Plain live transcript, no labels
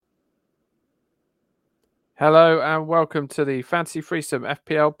Hello and welcome to the Fantasy Threesome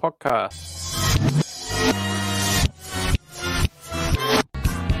FPL podcast.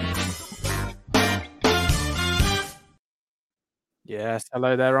 Yes,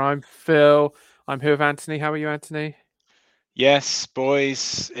 hello there. I'm Phil. I'm here with Anthony. How are you, Anthony? Yes,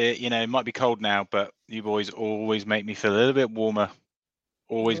 boys. It might be cold now, but you boys always make me feel a little bit warmer.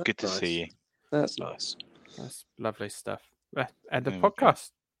 Always good to see you. That's nice. That's lovely stuff. End of There we go.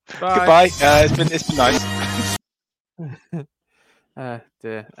 podcast. Bye. Goodbye. It's been nice.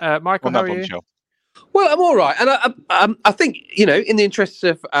 Dear. Michael, On how that are you? bombshell. Well, I'm all right, and I think in the interests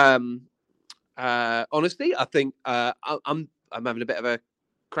of honesty, I think I'm having a bit of a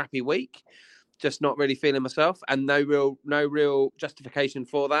crappy week, just not really feeling myself, and no real justification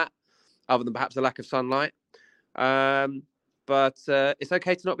for that, other than perhaps a lack of sunlight. But it's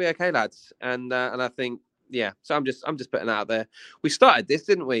okay to not be okay, lads, and I think. Yeah, so I'm just putting it out there. We started this,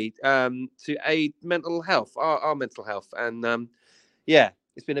 didn't we, to aid mental health, our mental health, and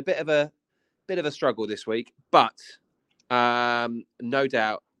it's been a bit of a struggle this week, but no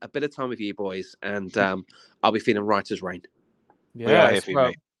doubt a bit of time with you boys, and I'll be feeling right as rain. We are here for you,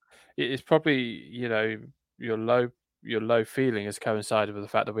 mate. It's probably your low feeling has coincided with the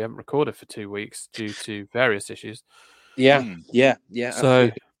fact that we haven't recorded for 2 weeks due to various issues. Yeah. So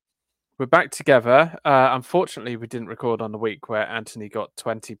Absolutely. we're back together. Unfortunately, we didn't record on the week where Anthony got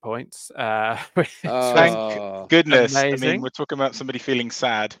 20 points. Thank goodness. amazing. I mean, we're talking about somebody feeling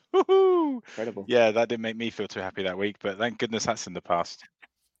sad. Woohoo! Incredible. Yeah, that didn't make me feel too happy that week, but thank goodness that's in the past.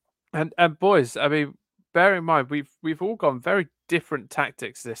 And boys, I mean, bear in mind we've all gone very different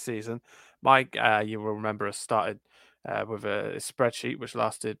tactics this season. Mike, you will remember us started with a spreadsheet which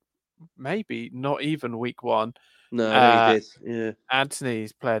lasted maybe not even week one. No, he did. Yeah.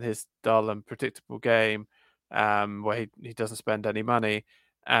 Anthony's played his dull and predictable game, where he doesn't spend any money,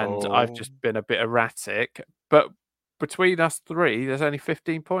 and I've just been a bit erratic. But between us three, there's only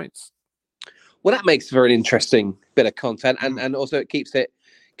 15 points. Well, that makes for an interesting bit of content, and also it keeps it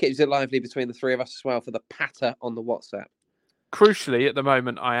lively between the three of us as well for the patter on the WhatsApp. Crucially, at the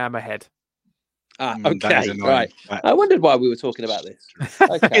moment, I am ahead. Okay, right. I wondered why we were talking about this.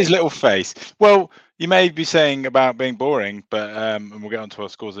 Okay. His little face. Well, you may be saying about being boring, but and we'll get on to our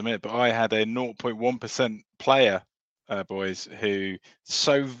scores in a minute, but I had a 0.1% player, boys, who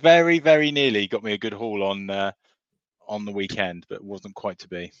so very, very nearly got me a good haul on the weekend, but wasn't quite to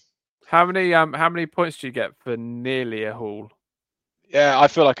be. How many points do you get for nearly a haul? Yeah, I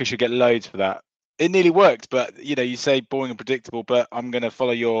feel like I should get loads for that. It nearly worked, but you say boring and predictable, but I'm going to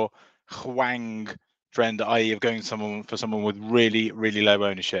follow your Hwang trend, i.e. of going for someone with really, really low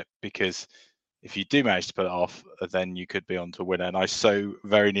ownership, because if you do manage to pull it off, then you could be on to a winner, and I so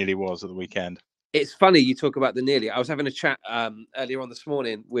very nearly was at the weekend. It's funny you talk about the nearly. I was having a chat earlier on this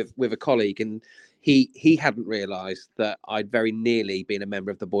morning with a colleague, and he hadn't realised that I'd very nearly been a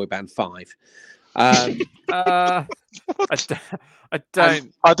member of the boy band 5. I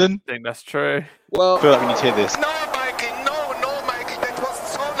don't Pardon? think that's true. Well, I feel like we need to hear this. No, Mikey, that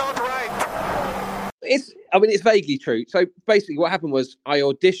was so not right. It's vaguely true. So basically what happened was I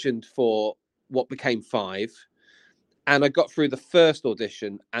auditioned for what became 5, and I got through the first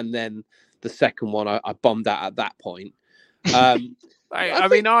audition, and then the second one I bombed out at that point. I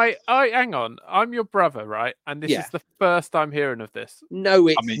mean, hang on. I'm your brother, right? And this is the first I'm hearing of this. No,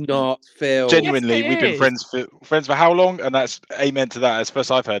 it's not, Phil. Genuinely, Yes, we've been friends for how long? And that's amen to that. It's the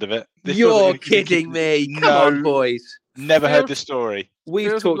first I've heard of it. You're kidding me. Come on, boys. Never heard this story.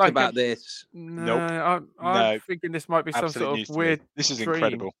 We've talked about this. No, I'm thinking this might be some sort of weird. This is dream.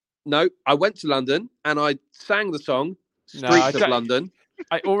 incredible. No, I went to London and I sang the song Streets of London.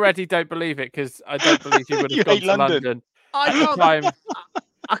 I already don't believe it, because I don't believe you would have gone to London.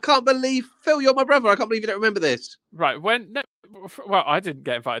 I can't believe, Phil, you're my brother. I can't believe you don't remember this. Right. Well, I didn't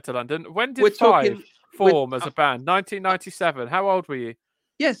get invited to London. When did Five form as a band? 1997. How old were you?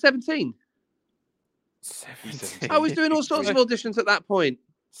 Yeah, 17. 17. I was doing all sorts of auditions at that point.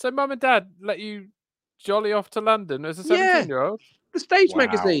 So Mum and Dad let you jolly off to London as a 17-year-old? The Stage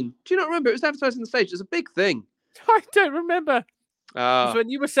magazine. Do you not remember? It was advertised in the Stage. It was a big thing. I don't remember. When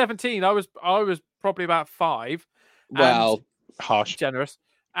you were 17, I was probably about 5. Well, harsh. Generous.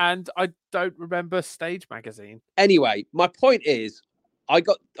 And I don't remember Stage magazine. Anyway, my point is, I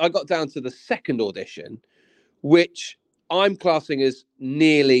got down to the second audition, which I'm classing as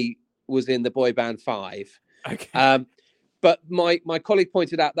nearly was in the boy band 5. Okay. But my colleague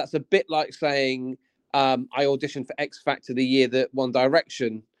pointed out that's a bit like saying I auditioned for X Factor the year that One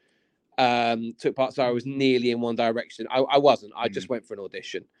Direction took part, so I was nearly in One Direction. I wasn't. I just went for an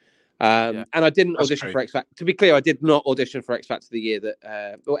audition. And I didn't audition for X Factor. To be clear, I did not audition for X Factor the year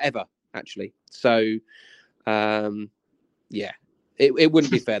that, or ever, actually. So Yeah, it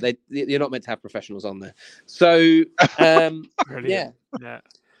wouldn't be fair. You're not meant to have professionals on there. So Brilliant. Yeah.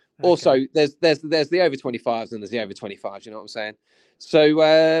 Also, Okay. there's the over 25s and there's the over 25s. You know what I'm saying? So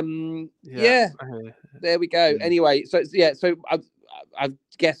yeah, there we go. Anyway, so I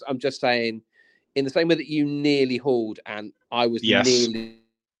guess I'm just saying, in the same way that you nearly hauled and I was nearly.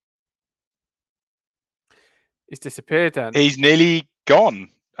 He's disappeared then. He's nearly gone.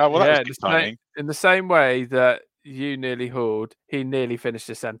 Oh, well, that was good timing. In the same way that you nearly hauled, he nearly finished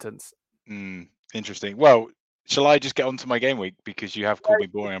his sentence. Interesting. Well, shall I just get on to my game week? Because you have called me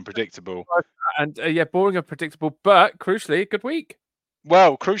boring and predictable. And boring and predictable, but crucially, good week.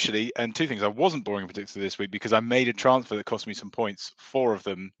 Well, crucially, and two things. I wasn't boring and predictable this week because I made a transfer that cost me some points. 4 of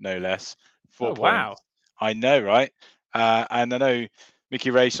them, no less. 4 points. Wow. I know, right? And I know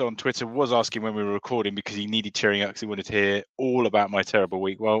Mickey Race on Twitter was asking when we were recording because he needed cheering up because he wanted to hear all about my terrible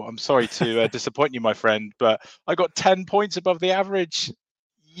week. Well, I'm sorry to disappoint you, my friend, but I got 10 points above the average.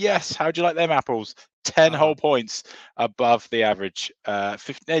 Yes. How'd you like them apples? 10 whole points above the average.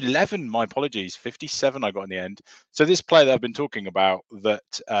 11, my apologies. 57 I got in the end. So this player that I've been talking about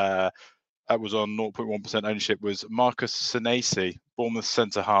that was on 0.1% ownership was Marcus Senesi, Bournemouth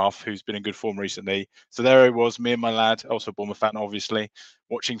centre-half, who's been in good form recently. So there he was, me and my lad, also a Bournemouth fan, obviously,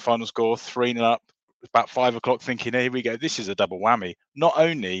 watching final score, 3-0 up, about 5 o'clock, thinking, here we go, this is a double whammy. Not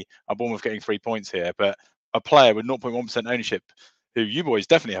only are Bournemouth getting 3 points here, but a player with 0.1% ownership, who you boys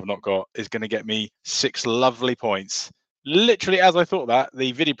definitely have not got, is going to get me 6 lovely points. Literally, as I thought that,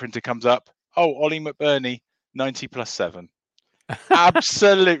 the video printer comes up. Oh, Ollie McBurney, 90 plus 7.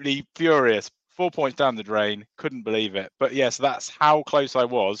 Absolutely furious. 4 points down the drain. Couldn't believe it. But yes, that's how close I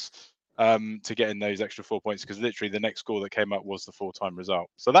was to getting those extra 4 points, because literally the next score that came up was the 4-time result.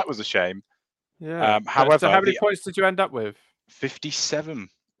 So that was a shame. Yeah. However, so how many points did you end up with? 57,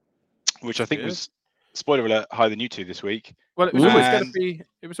 which I think was, spoiler alert, higher than you two this week. Well, it was always going to be.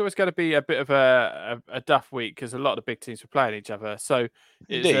 It was always going to be a bit of a duff week because a lot of the big teams were playing each other. So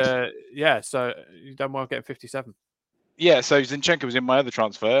it's So you done well getting 57. Yeah, so Zinchenko was in my other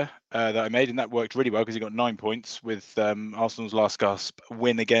transfer that I made, and that worked really well because he got 9 points with Arsenal's last gasp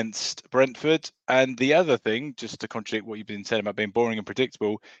win against Brentford. And the other thing, just to contradict what you've been saying about being boring and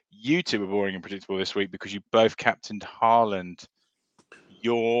predictable, you two were boring and predictable this week because you both captained Haaland.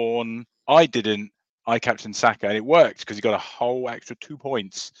 Yawn. I didn't. I captained Saka, and it worked because he got a whole extra 2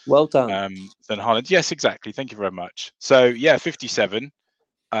 points. Well done. Than Haaland. Yes, exactly. Thank you very much. So yeah, 57.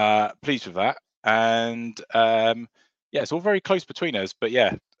 Pleased with that. And yeah, it's all very close between us, but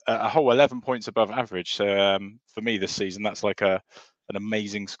yeah, a whole 11 points above average. So for me this season, that's like an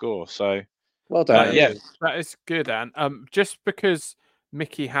amazing score. So well done. That is good. And just because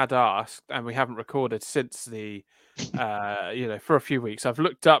Mickey had asked, and we haven't recorded since the, for a few weeks, I've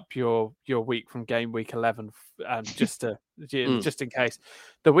looked up your week from game week 11, and just in case,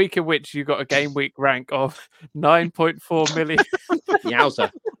 the week in which you got a game week rank of 9.4 million. Yowza.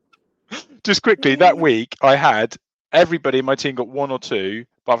 Just quickly, that week I had everybody in my team got 1 or 2,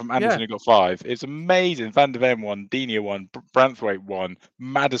 apart from Anderson who got 5. It's amazing. Van der Ven won, Digne won, Branthwaite won,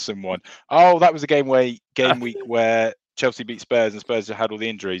 Maddison won. Oh, that was a game week where Chelsea beat Spurs and Spurs had all the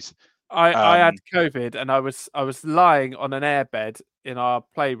injuries. I had COVID and I was lying on an airbed in our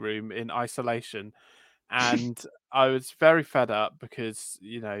playroom in isolation, and I was very fed up because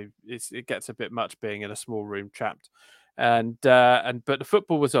it gets a bit much being in a small room trapped, but the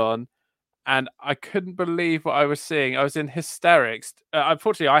football was on. And I couldn't believe what I was seeing. I was in hysterics.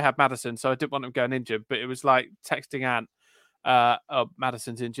 Unfortunately, I had Maddison, so I didn't want him going injured. But it was like texting Ant, "Oh,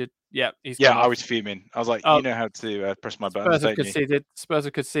 Maddison's injured. Yeah, he's gone off." I was fuming. I was like, you know how to press my buttons, don't you? Spurs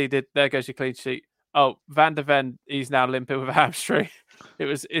have conceded. There goes your clean sheet. Oh, Van der Ven, he's now limping with a hamstring. It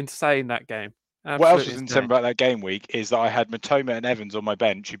was insane, that game. Absolutely what else was insane about that game week is that I had Matoma and Evans on my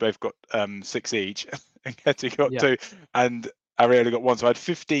bench, who both got 6 each, and Ketty got 2, and Areola got 1, so I had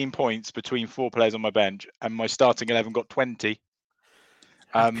 15 points between 4 players on my bench, and my starting 11 got 20.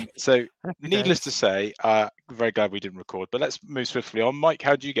 So, needless to say, very glad we didn't record. But let's move swiftly on. Mike,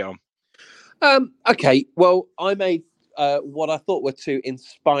 how did you get on? Okay, well, I made what I thought were 2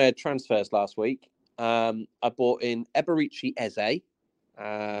 inspired transfers last week. I bought in Eberici Eze,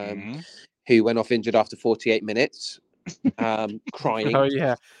 who went off injured after 48 minutes. Crying. Oh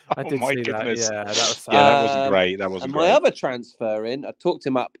yeah, I did see goodness. That. Yeah, that was sad. That wasn't great. That wasn't great. My other transfer in, I talked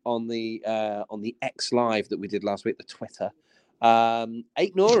him up on the X Live that we did last week, the Twitter.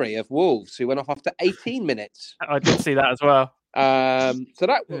 Ait Nouri of Wolves, who went off after 18 minutes. I did see that as well. So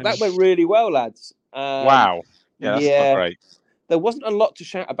that went really well, lads. Wow. Yeah, that's not great. There wasn't a lot to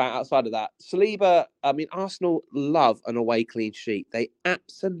shout about outside of that. Saliba, I mean, Arsenal love an away clean sheet. They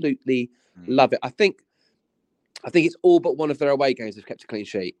absolutely love it. I think I think it's all but one of their away games have kept a clean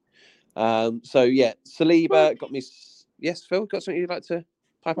sheet. So yeah, Saliba got me. Yes, Phil, got something you'd like to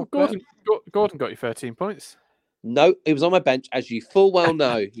pipe Well, up about? Gordon got you 13 points. No, he was on my bench, as you full well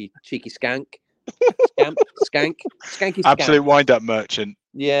know, you cheeky skank. Skanky Absolute skank. wind-up merchant.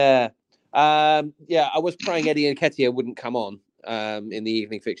 Yeah. I was praying Eddie Nketiah wouldn't come on in the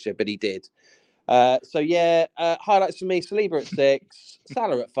evening fixture, but he did. Highlights for me: Saliba at 6,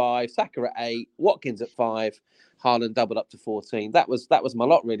 Salah at 5, Saka at 8, Watkins at 5, Haaland doubled up to 14. That was my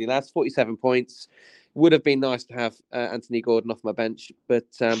lot, really, lads. 47 points. Would have been nice to have Anthony Gordon off my bench, but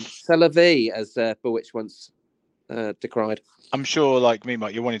c'est la vie, as Bewitch once decried. I'm sure, like me,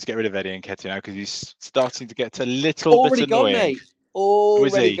 Mike, you're wanting to get rid of Eddie Nketiah now because he's starting to get a little bit annoying. Mate. Is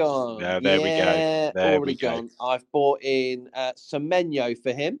Already he? gone. No, there we go. There Already we go. gone. I've bought in Semenyo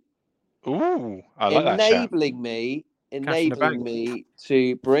for him. Ooh, I like that shout. Enabling me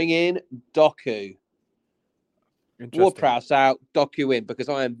to bring in Doku. Ward-Prowse out, Doku in, because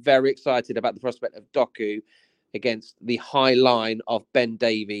I am very excited about the prospect of Doku against the high line of Ben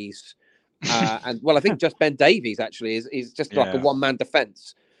Davies. I think just Ben Davies actually is just like a one-man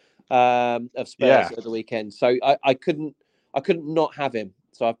defence of Spurs at the weekend. So I couldn't not have him.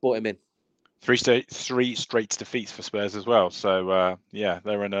 So I've bought him in. 3 straight defeats for Spurs as well. So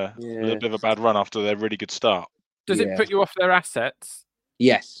they're in a little bit of a bad run after their really good start. Does it put you off their assets?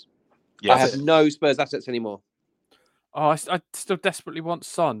 Yes. I have no Spurs assets anymore. Oh, I still desperately want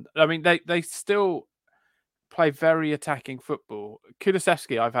Son. I mean, they still play very attacking football.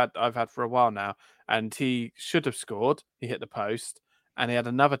 Kulusevski, I've had for a while now, and he should have scored. He hit the post, and he had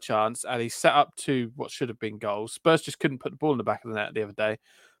another chance, and he set up 2 what should have been goals. Spurs just couldn't put the ball in the back of the net the other day.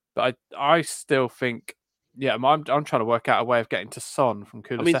 But I still think, I'm trying to work out a way of getting to Son from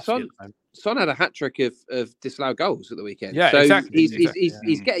Kulusevski. Son had a hat trick of disallowed goals at the weekend. Yeah, so exactly.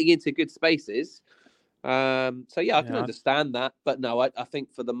 He's getting into good spaces. I can understand that, but no, I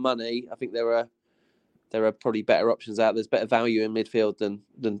think for the money, I think there are probably better options out. There's better value in midfield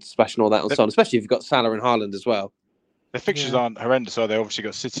than splashing all that on Son, especially if you've got Salah and Haaland as well. The fixtures aren't horrendous, so they obviously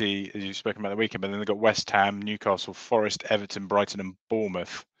got City, as you've spoken about the weekend, but then they've got West Ham, Newcastle, Forest, Everton, Brighton, and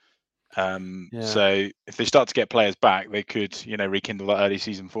Bournemouth. So if they start to get players back, they could, rekindle that early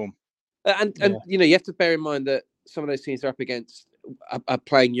season form. And you have to bear in mind that some of those teams they're up against are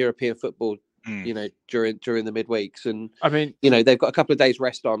playing European football. During the midweeks, and I mean, they've got a couple of days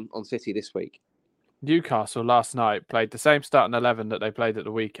rest on City this week. Newcastle last night played the same starting 11 that they played at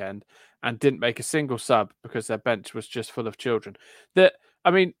the weekend and didn't make a single sub because their bench was just full of children.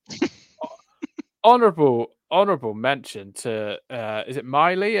 Honourable mention to is it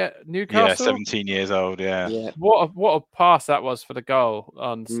Miley at Newcastle? Yeah, 17 years old. Yeah. What a pass that was for the goal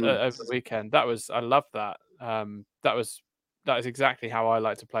on over the weekend. I love that. That is exactly how I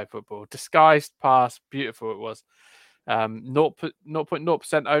like to play football. Disguised pass, beautiful it was.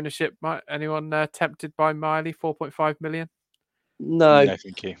 0.0% ownership. Anyone tempted by Miley? 4.5 million? No,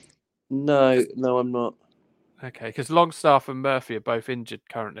 thank you. No, I'm not. Okay, because Longstaff and Murphy are both injured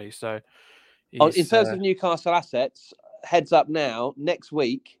currently. So, in terms of Newcastle assets, heads up now. Next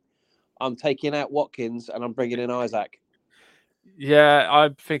week, I'm taking out Watkins and I'm bringing in Isaac. Yeah,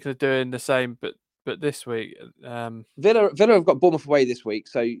 I'm thinking of doing the same, but this week, Villa have got Bournemouth away this week,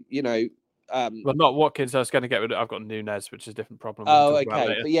 so well, not Watkins. I was going to get rid of. I've got Nunez, which is a different problem. Oh,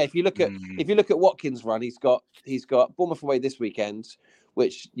 okay. But yeah, if you look at Watkins' run, he's got Bournemouth away this weekend,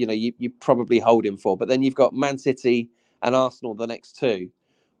 which you probably hold him for. But then you've got Man City and Arsenal the next 2,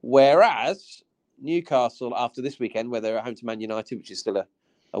 whereas Newcastle after this weekend, where they're at home to Man United, which is still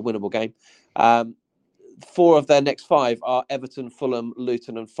a winnable game. 4 of their next 5 are Everton, Fulham,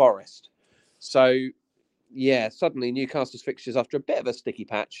 Luton, and Forest. So yeah, suddenly Newcastle's fixtures after a bit of a sticky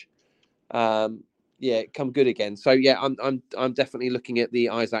patch. Come good again. So yeah, I'm definitely looking at the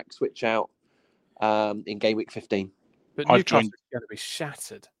Isaac switch out in game week 15. But Newcastle's going to be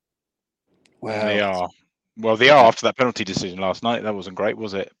shattered. Well, they are. Well, they are after that penalty decision last night. That wasn't great,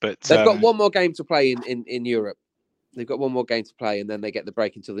 was it? But they've got one more game to play in Europe. They've got one more game to play, and then they get the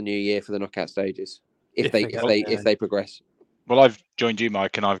break until the new year for the knockout stages if they progress. Well, I've joined you,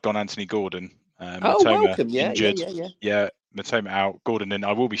 Mike, and I've gone Anthony Gordon. Matoma welcome! Yeah, Matoma out. Gordon in.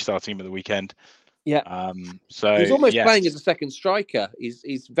 I will be starting him at the weekend. Yeah. So he's almost playing as a second striker.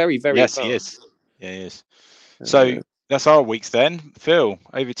 He's very, very. Yes, advanced. He is. Yeah, he is. So that's our weeks then. Phil,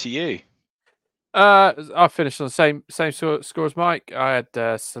 over to you. I finished on the same score as Mike. I had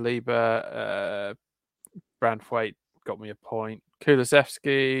Saliba, Branthwaite got me a point.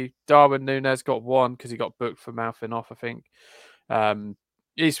 Kulusevski, Darwin Nunez got 1 because he got booked for mouthing off, I think.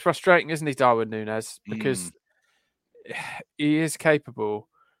 He's frustrating, isn't he, Darwin Nunez? Because he is capable,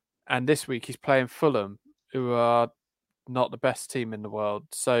 and this week he's playing Fulham, who are not the best team in the world.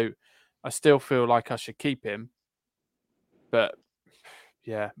 So I still feel like I should keep him. But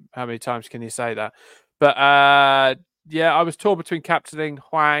yeah, how many times can you say that? But yeah, I was torn between captaining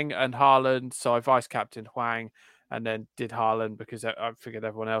Huang and Haaland, so I vice captained Huang and then did Haaland because I figured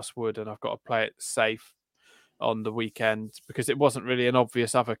everyone else would, and I've got to play it safe on the weekend because it wasn't really an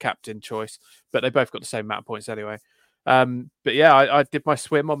obvious other captain choice, but they both got the same amount of points anyway. But yeah, I did my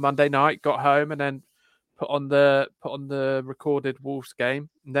swim on Monday night, got home, and then put on the recorded Wolves game,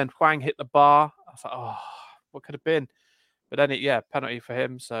 and then Huang hit the bar. I was like, oh, what could have been? But then penalty for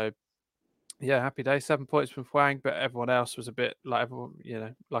him. So yeah, happy day. 7 points from Huang, but everyone else was a bit like everyone,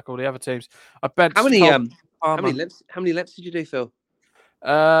 like all the other teams. I benched How many Palmer. how many lengths did you do, Phil?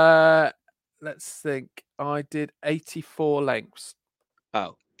 Let's think. I did 84 lengths.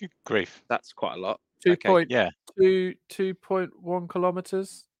 Oh, Good grief. that's quite a lot. 2.1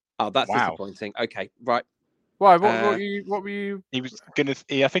 kilometers. Oh, that's Wow. disappointing. Okay, right. Why? What were you? He was gonna.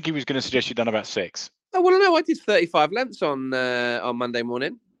 I think he was gonna suggest you done about 6. Oh well, no, I did 35 lengths on Monday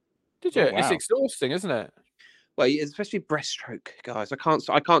morning. Did you? Oh, wow. It's exhausting, isn't it? Well, especially breaststroke, guys.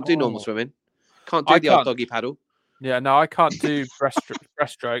 I can't do normal Oh. swimming. Can't do the old doggy paddle. Yeah, no, I can't do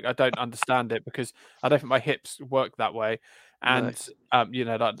breaststroke. I don't understand it because I don't think my hips work that way, and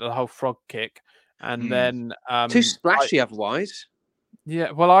like the whole frog kick, and then Too splashy otherwise.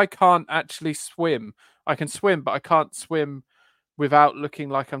 Yeah, well, I can't actually swim. I can swim, but I can't swim without looking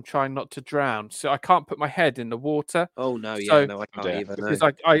like I'm trying not to drown. So I can't put my head in the water. Oh no, So- I can't either. No.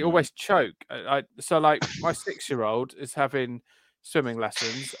 because I always choke. So like my 6-year-old is having swimming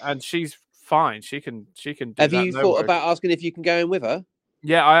lessons, and she's fine. She can do Have that, you no thought worries. about asking if you can go in with her?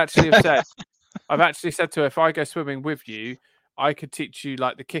 Yeah, I actually have said. I've actually said to her, if I go swimming with you, I could teach you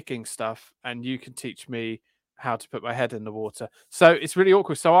like the kicking stuff, and you can teach me how to put my head in the water. So it's really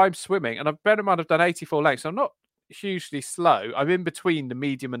awkward. So I'm swimming, and I've bear in mind I've done 84 lengths. So I'm not hugely slow. I'm in between the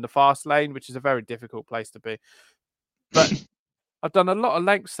medium and the fast lane, which is a very difficult place to be. But I've done a lot of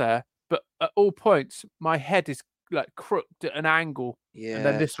lengths there. But at all points, my head is like crooked at an angle, and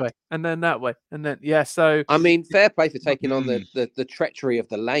then Yeah. this way, and then that way, and then So I mean, fair play for taking on the treachery of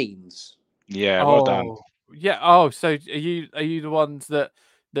the lanes. Yeah, well done. Yeah. Oh, so are you the ones that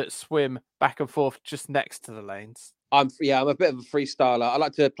swim back and forth just next to the lanes? I'm a bit of a freestyler. I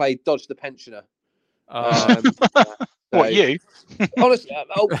like to play dodge the pensioner. What, you? Honestly,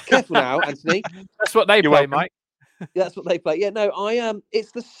 careful now, Anthony. That's what they You're play, welcome. Mike. That's what they play. Yeah, no,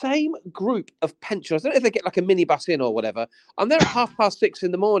 it's the same group of pensioners. I don't know if they get like a minibus in or whatever. I'm there at 6:30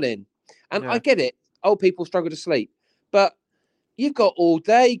 in the morning, and Yeah. I get it. Old people struggle to sleep, but you've got all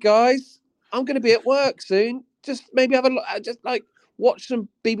day, guys. I'm going to be at work soon. Just maybe have a look, just like watch some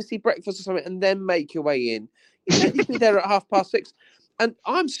BBC Breakfast or something, and then make your way in. You don't need to be there at 6:30. And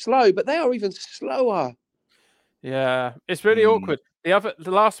I'm slow, but they are even slower. Yeah, it's really awkward. The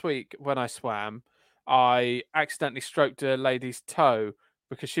last week when I swam, I accidentally stroked a lady's toe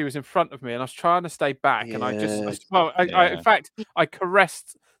because she was in front of me, and I was trying to stay back, and I in fact, I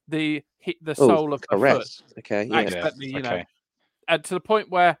caressed the sole of her foot. Okay, yeah. Accidentally, and to the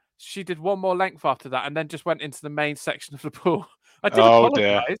point where she did one more length after that, and then just went into the main section of the pool. I did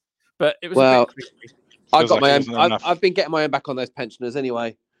apologise, but it was a bit creepy. I got my own. I've been getting my own back on those pensioners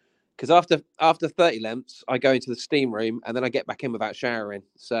anyway. Because after 30 lengths, I go into the steam room and then I get back in without showering.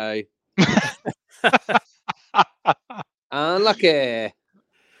 So unlucky.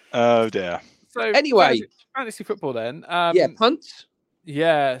 Oh dear. So anyway, fantasy football then. Punts.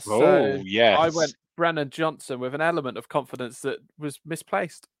 Yeah. So yes. I went Brennan Johnson with an element of confidence that was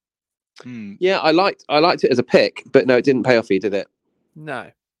misplaced. Yeah, I liked it as a pick, but no, it didn't pay off for you, did it?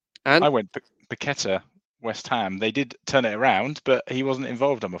 No. And I went Paqueta, West Ham. They did turn it around, but he wasn't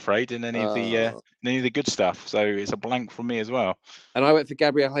involved, I'm afraid, in any of the good stuff. So it's a blank from me as well. And I went for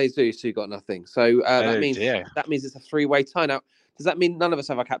Gabriel Jesus, who got nothing. So that means it's a 3-way tie. Now, does that mean none of us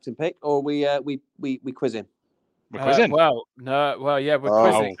have our captain pick, or we quiz him? We're quizzing. We're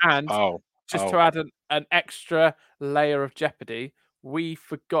quizzing, and to add an extra layer of jeopardy, we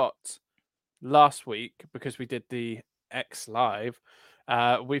forgot last week because we did the X Live.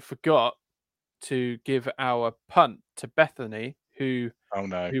 We forgot to give our punt to Bethany, who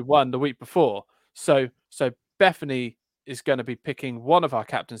won the week before. So Bethany is going to be picking one of our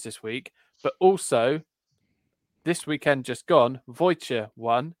captains this week, but also this weekend just gone, Wojciech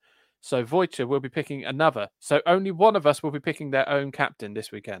won. So Wojciech will be picking another. So only one of us will be picking their own captain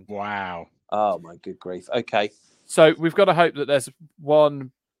this weekend. Wow. Oh my good grief. Okay. So we've got to hope that there's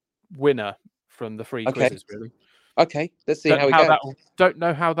one winner from the three quizzes, really. Okay, let's see how we go. Don't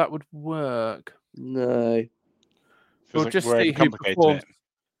know how that would work. No. We'll just see who performs.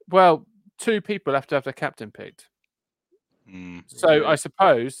 Well, 2 people have to have their captain picked. Mm. So I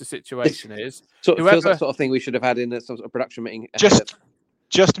suppose the situation is Sort of feels whoever. like sort of thing we should have had in some sort of production meeting. ahead of-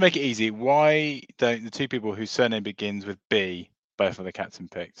 Just to make it easy, why don't the 2 people whose surname begins with B both have the captain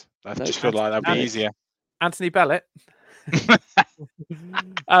picked? I No, just feel like that'd be Alex. easier. Anthony Bellett.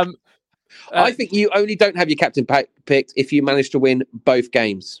 I think you only don't have your captain picked if you manage to win both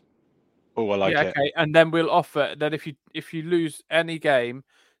games. Oh, I like it. Okay, and then we'll offer that if you lose any game,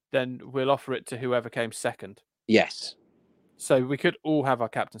 then we'll offer it to whoever came second. Yes. So we could all have our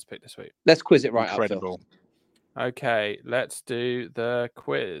captains pick this week. Let's quiz it right Incredible. up, Okay, let's do the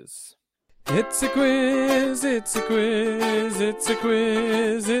quiz. It's a quiz, it's a quiz, it's a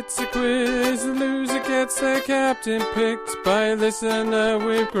quiz, it's a quiz. The loser gets their captain picked by a listener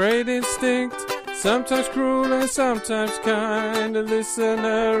with great instinct. Sometimes cruel and sometimes kind. The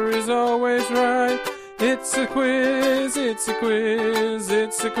listener is always right. It's a quiz, it's a quiz,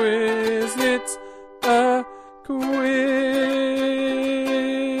 it's a quiz, it's a quiz.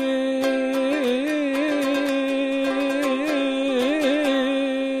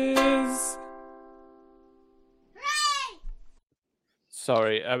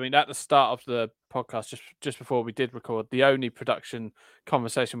 Sorry, I mean at the start of the podcast, just before we did record, the only production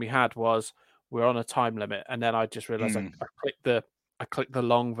conversation we had was we're on a time limit, and then I just realised I clicked the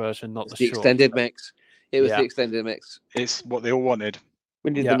long version, not Phil. the The short. extended mix. It was Yeah. the extended mix. It's what they all wanted.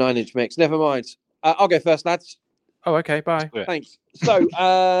 We did Yeah. the 9-inch mix. Never mind. I'll go first, lads. Oh, okay, bye. Do it. Thanks.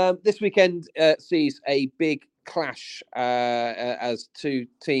 So this weekend sees a big clash as 2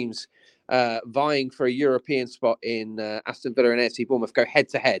 teams vying for a European spot in Aston Villa and AFC Bournemouth go head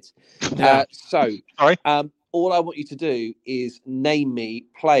to head. Yeah. Sorry. All I want you to do is name me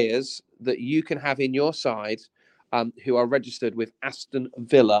players that you can have in your side who are registered with Aston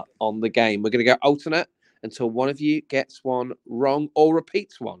Villa on the game. We're going to go alternate until one of you gets one wrong or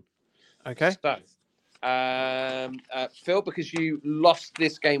repeats one. Okay. So, Phil, because you lost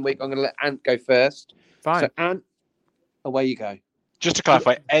this game week, I'm going to let Ant go first. Fine. So, Ant, away you go. Just to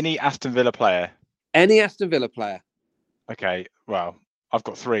clarify, any Aston Villa player. Any Aston Villa player. Okay, well, I've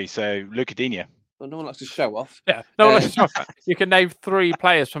got 3. So Luca Digne. Well, no one likes to show off. Yeah. No, you can name 3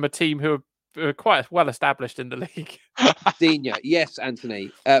 players from a team who are quite well established in the league. Digne, yes,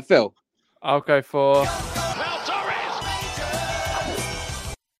 Anthony. Phil. I'll go for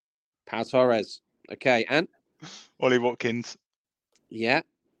Pau Torres. Okay, Ant. Ollie Watkins. Yeah.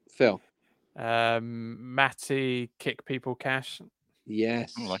 Phil. Matty Kick People Cash.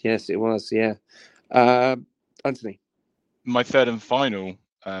 Yes. I like Yes, it was. Yeah. Anthony. My 3rd and final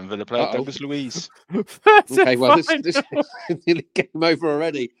Villa player, Uh-oh. Douglas Luiz. Okay, well, this is nearly game over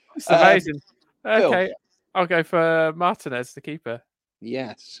already. It's amazing. Phil. Okay, I'll go for Martinez, the keeper.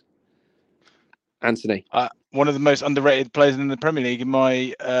 Yes. Anthony. One of the most underrated players in the Premier League, in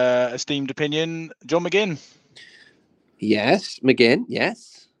my esteemed opinion, John McGinn. Yes. McGinn.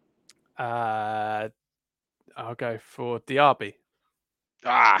 Yes. I'll go for Diaby.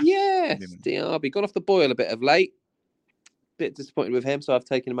 Yes. Newman. Diaby. Gone off the boil a bit of late. Bit disappointed with him, so I've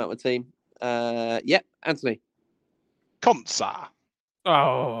taken him out of my team. Yep. Anthony. Konsa.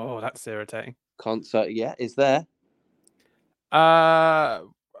 Oh, that's irritating. Concert. Yeah, is there.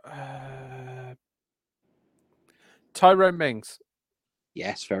 Tyrone Mings.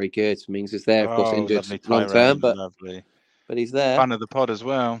 Yes, very good. Mings is there, of course, injured lovely long Tyrone, term, but lovely. he's there. Fan of the pod as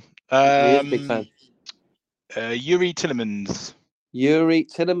well. He is a big fan. Yuri Tillemans. Yuri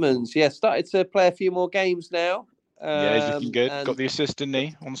Tillemans, yeah, started to play a few more games now. Yeah, he's looking good. and Got the assist, didn't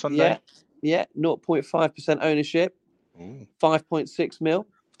he, on Sunday? Yeah, 0.5% ownership, Ooh, 5.6 mil.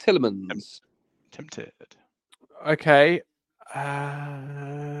 Tillemans. tempted. Okay.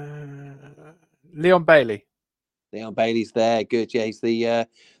 Leon Bailey. Leon Bailey's there. Good. Yeah, he's the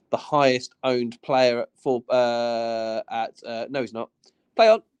highest owned player for no, he's not. Play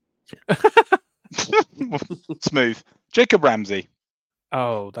on. Smooth. Jacob Ramsey.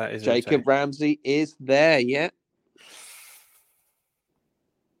 Oh, that is Jacob irritating. Ramsey is there. Yeah.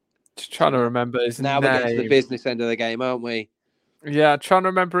 Just trying to remember his Now name. we're getting to the business end of the game, aren't we? Yeah, trying to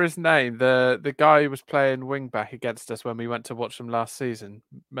remember his name. The guy who was playing wing back against us when we went to watch them last season.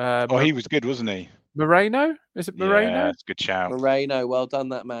 He was good, wasn't he? Moreno? Is it Moreno? Yeah, that's a good shout. Moreno, well done,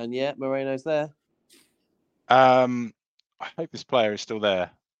 that man. Yeah, Moreno's there. I hope this player is still there.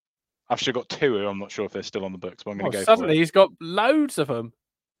 I've still got 2 who I'm not sure if they're still on the books, but I'm going to go Suddenly for it. he's got loads of them.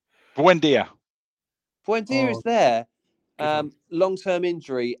 Buendia. Buendia is there. Long-term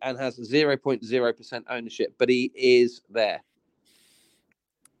injury and has 0.0% ownership, but he is there.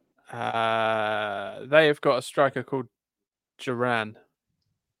 They have got a striker called Duran.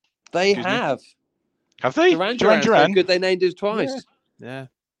 They Excuse me? have. Have they? Duran. So good they named him twice. Yeah.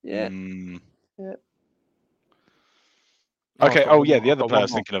 Yeah. Mm. Yeah. I've Okay. got Oh one yeah, more, the I've other got player I one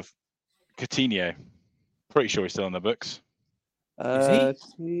was more. thinking of, Coutinho. Pretty sure he's still on the books. Is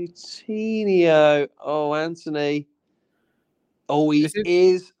he? Coutinho. Oh, Anthony. Oh, he Is it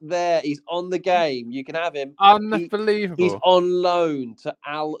is there. He's on the game. You can have him. He's unbelievable? on loan to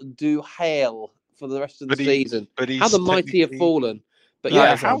Al Duhail for the rest of the season. But he's How the mighty have technically- fallen. But Yeah,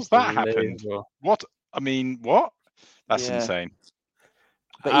 yeah, how's that happened? unbelievable. What? I mean, what? That's Yeah. insane.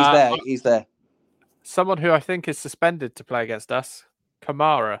 but he's there. Uh, He's there. Someone who I think is suspended to play against us,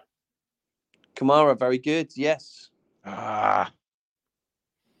 Kamara. Kamara, very good. Yes. Ah,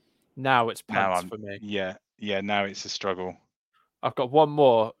 Now it's now punts I'm. for me. Yeah. Now it's a struggle. I've got one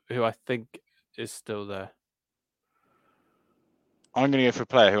more who I think is still there. I'm going to go for a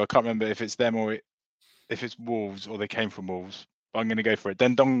player who I can't remember if it's them or if it's Wolves or they came from Wolves. But I'm going to go for it.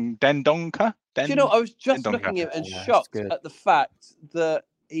 Dendonka. Do you know, I was just Dendonka. looking at him and Yeah, it's shocked good. at the fact that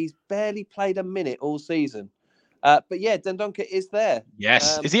he's barely played a minute all season. But yeah, Dendonka is there.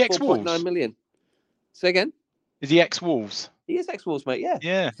 Yes. Is he ex-Wolves? 4.9 million. Say again? Is he ex-Wolves? He is ex-Wolves, mate. Yeah.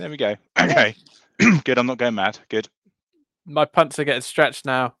 Yeah. There we go. Okay. Good. I'm not going mad. Good. My punts are getting stretched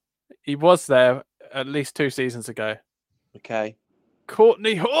now. He was there at least 2 seasons ago. Okay.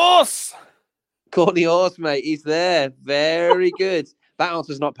 Courtney Horse. Courtney Horse, mate. He's there. Very good. That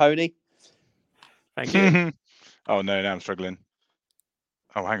answer's not pony. Thank you. Oh no, now I'm struggling.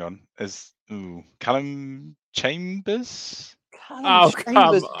 Oh, hang on. There's Callum Chambers. Callum Oh,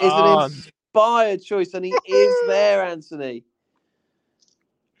 Chambers come is an on. inspired choice, and he is there, Anthony.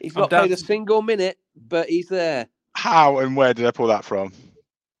 He's I'm not played a down- single minute, but he's there. How and where did I pull that from?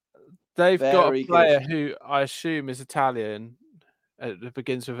 They've got Very a good. player who I assume is Italian. It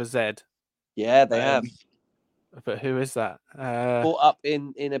begins with a Z. Yeah, they have. But who is that? Caught up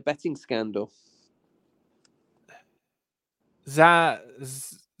in a betting scandal.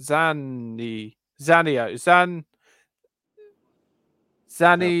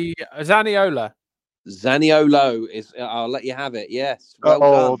 Zaniola. Zaniolo is. I'll let you have it. Yes.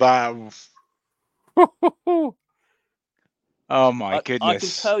 Well done. Oh my I can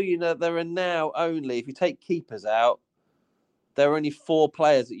goodness. tell you that there are now only, if you take keepers out, there are only 4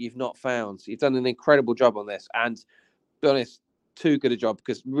 players that you've not found. So you've done an incredible job on this, and to be honest, too good a job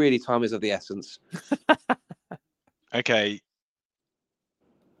because really time is of the essence. Okay.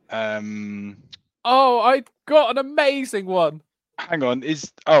 Oh, I got an amazing one. Hang on.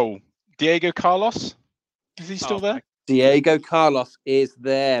 Diego Carlos? Is he still there? Diego Carlos is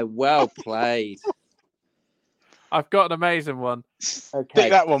there. Well played. I've got an amazing one. Okay. Stick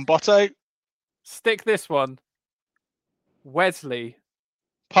that one, Botto. Stick this one. Wesley.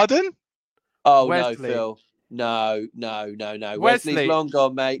 Pardon? Oh Wesley. no, Phil. No. Wesley. Wesley's long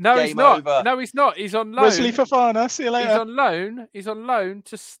gone, mate. No, Game he's not. over. No, he's not. He's on loan. Wesley Fofana. See you later. He's on loan. He's on loan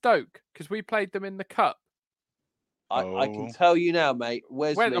to Stoke because we played them in the cup. I can tell you now, mate.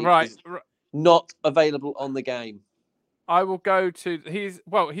 Wesley is Right. not available on the game. I will go to. He's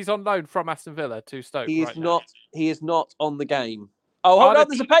on loan from Aston Villa to Stoke. He is right now. not. He is not on the game. Oh, hold on.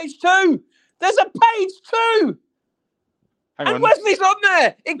 There's a page 2. There's a page 2. Hang And on. Wesley's on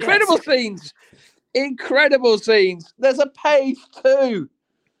there. Incredible scenes. Incredible scenes. There's a page 2.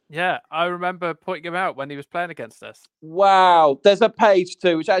 Yeah, I remember pointing him out when he was playing against us. Wow. There's a page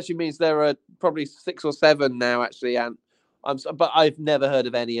 2, which actually means there are probably 6 or 7 now, actually. And but I've never heard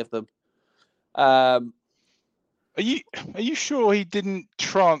of any of them. Are you sure he didn't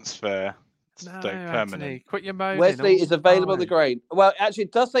transfer to No, Stoke Anthony, permanent? quit your moaning. Wesley all is the available on the time. grain. Well, actually,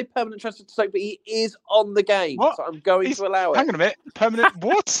 it does say permanent transfer to Stoke, but he is on the game. What? So I'm going to allow it. Hang on a minute. Permanent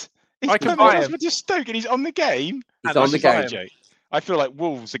what? He's I can permanent buy transfer to Stoke and he's on the game. He's And on I the can buy game. him. Joke. I feel like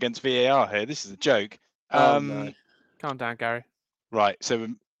Wolves against VAR here. This is a joke. Oh, no. Calm down, Gary. Right. So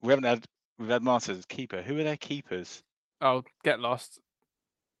we've had Marta as keeper. Who are their keepers? Oh, get lost.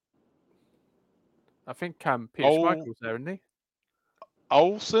 I think Peter Schmeichel's there, isn't he?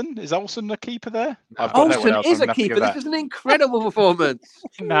 Olsen? Is Olsen the keeper there? I've got no one Olsen else. is I'm a gonna have to keeper. give This that. is an incredible performance.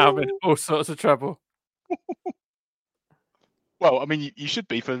 Now I'm in all sorts of trouble. Well, I mean, you should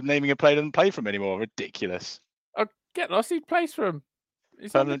be for naming a player that doesn't play for him anymore. Ridiculous. Oh, get lost. He plays for him.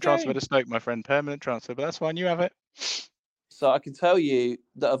 He's on the Permanent transfer game. to Stoke, my friend. Permanent transfer, but that's fine. You have it. So I can tell you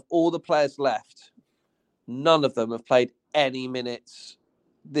that of all the players left, none of them have played any minutes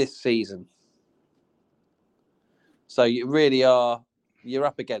this season. So you really you're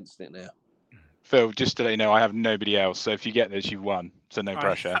up against it now. Phil, just to let you know, I have nobody else. So if you get this, you've won. So no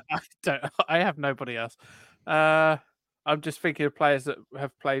pressure. I have nobody else. I'm just thinking of players that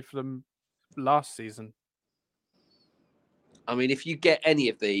have played for them last season. I mean, if you get any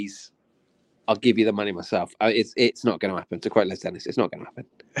of these, I'll give you the money myself. It's not going to happen. To quote Les Dennis, it's not going to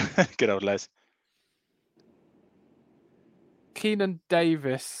happen. Good old Les. Keenan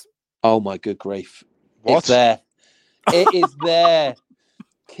Davis. Oh my good grief! What? It's there. It is there.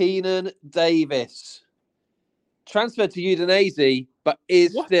 Keenan Davis transferred to Udinese, but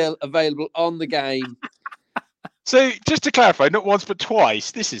is still available on the game. So, just to clarify, not once but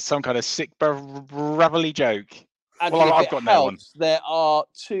twice. This is some kind of sick, ravelly joke. And Well, if I've it got no one. helps, there are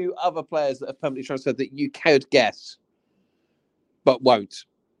 2 other players that have permanently transferred that you could guess, but won't.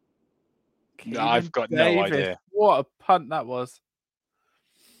 No, I've got no Davis. idea. What a punt that was.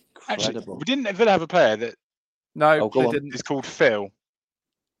 Actually, Incredible. we didn't Villa have a player that No, go they on. didn't. is called Phil.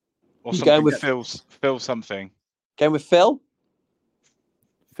 Or You something going with- Phil something. Going with Phil?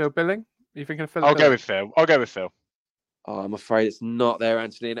 Phil Billing? Are you thinking of Phil I'll Billing? go with Phil. I'll go with Phil. Oh, I'm afraid it's not there,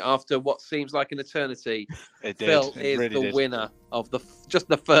 Anthony. And after what seems like an eternity, It did. Phil It is really the did. winner of just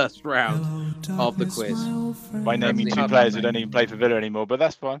the first round of the quiz. By naming Anthony 2 Hudson. players who don't even play for Villa anymore, but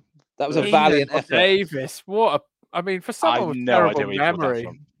that's fine. That was a Keenan valiant effort. Davis. What a... I mean, for someone with no terrible idea where you pulled that memory.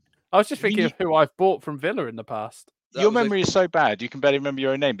 from. I was just thinking of who I've bought from Villa in the past. That Your was a memory is so bad, you can barely remember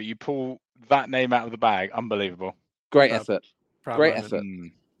your own name, but you pull that name out of the bag. Unbelievable. great Proud- effort. Proud Great moment. effort.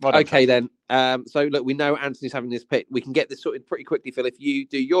 Well done, Okay, Phil. then. So, look, we know Anthony's having this pick. We can get this sorted pretty quickly, Phil. If you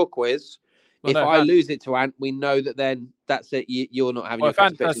do your quiz, Well, if no, I Ant- lose it to Ant, we know that then that's it. You're not having Well, your if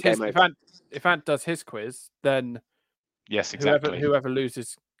Ant captain does pick his, and if game over. Ant, if Ant does his quiz, then Yes, exactly. whoever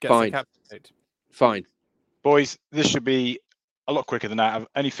loses gets Fine. the captain picked. Fine. Boys, this should be a lot quicker than that. I've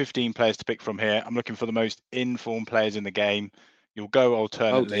only 15 players to pick from here. I'm looking for the most informed players in the game. You'll go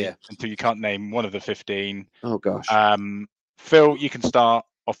alternately dear. until you can't name one of the 15. Oh, gosh. Phil, you can start.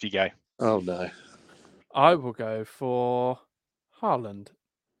 Off you go. Oh, no. I will go for Haaland.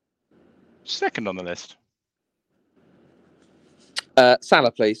 Second on the list.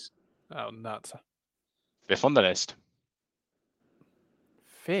 Salah, please. Oh, nuts. 5th on the list.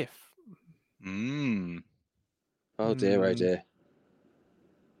 5th. Oh, dear, oh, dear.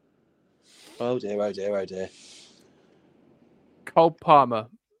 Oh, dear, oh, dear, oh, dear. Cole Palmer.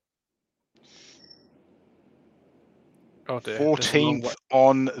 Oh, dear. This is a long 14th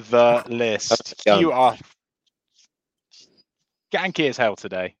on the list. young. You are skanky as hell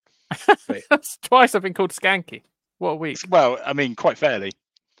today. That's twice I've been called Skanky. What a week. Well, I mean, quite fairly.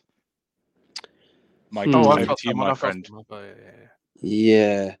 Mike, Hmm. over I've to got you, someone, my I've got friend. someone.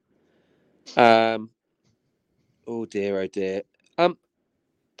 Yeah. Yeah. Oh, dear, oh, dear.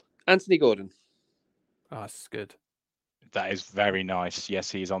 Anthony Gordon. Oh, that's good. That is very nice. Yes,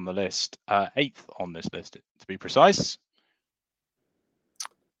 he's on the list. 8th on this list, to be precise.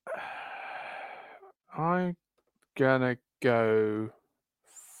 I'm gonna go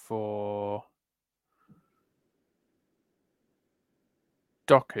for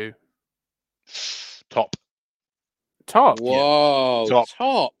Doku. Top Whoa.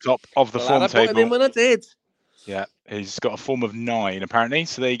 Top. Of the Glad form I brought him in table. when I did. Yeah, he's got a form of 9 apparently.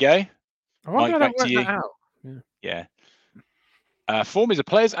 So there you go. I wonder Mike, how back that to worked you. that out. Yeah. Form is a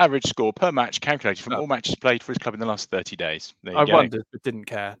player's average score per match calculated from Oh. all matches played for his club in the last 30 days. There you I go. wondered, but didn't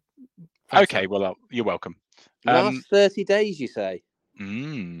care. Thanks, Okay, Ant. well, you're welcome. Last 30 days, you say?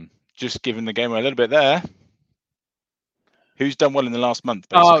 Just giving the game a little bit there. Who's done well in the last month,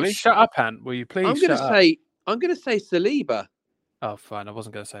 Oh, basically? shut up, Ant. Will you please I'm going shut up? to say Saliba. Oh, fine. I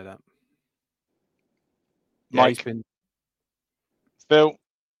wasn't going to say that. Mike. He's been... Phil,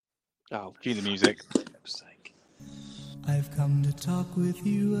 Oh, cue the music. for God's sake. I've come to talk with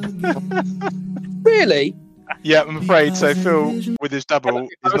you again. Really? Yeah, I'm afraid. So Phil, with his double, I is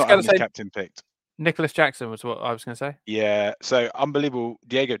was not gonna having his say- captain picked. Nicholas Jackson was what I was going to say. Yeah, so unbelievable.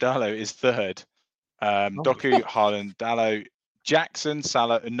 Diego Dallo is 3rd. Doku, Haaland, Dallo, Jackson,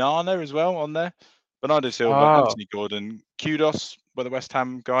 Salah, Unana as well on there. Bernardo Silva, Oh. Anthony Gordon, Kudos, by the West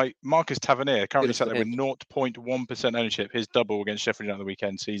Ham guy. Marcus Tavernier, currently Kudos sat to there with 0.1% ownership. His double against Sheffield United on the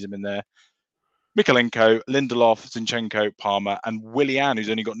weekend sees him in there. Mikolenko, Lindelof, Zinchenko, Palmer, and Willian, who's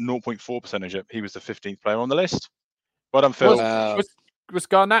only got 0.4% ownership. He was the 15th player on the list. Well done, Phil. Wow. Was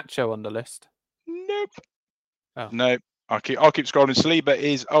Garnacho on the list? Nope. Oh. No. I'll keep scrolling. Saliba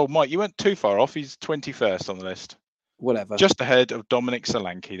is Mike, you went too far off. He's 21st on the list. Whatever. Just ahead of Dominic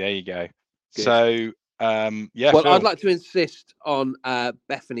Solanke. There you go. Good. So yeah. Well, Phil, I'd like to insist on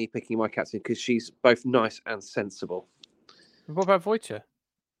Bethany picking my captain because she's both nice and sensible. What about Wojciech?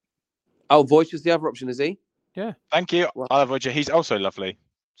 Oh, Voice is the other option, is he? thank you. Well- I love Roger. He's also lovely.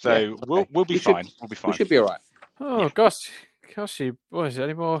 So Yeah, okay. we'll be We should- fine. We'll be We fine. should be all right. Oh, gosh, you boys,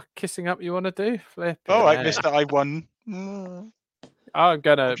 any more kissing up you want to do? Flip All right, it. Mister. I won. I'm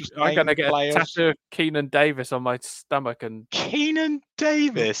gonna Just I'm gonna name get players. a tattoo of Keenan Davis on my stomach and Keenan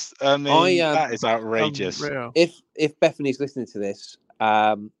Davis. I mean, that is outrageous. unreal. If Bethany's listening to this,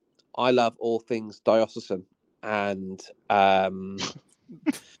 I love all things diocesan, and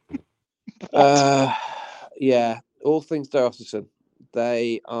yeah, all things diocesan.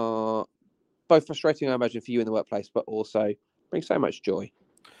 They are both frustrating, I imagine, for you in the workplace, but also bring so much joy.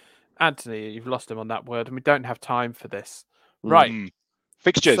 Anthony, you've lost him on that word, and we don't have time for this. Right.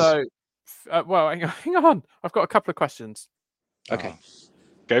 Fixtures. So, well, hang on. I've got a couple of questions. Okay.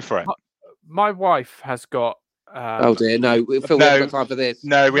 Go for it. My wife has got. Oh dear, no, Phil, we haven't got time for this.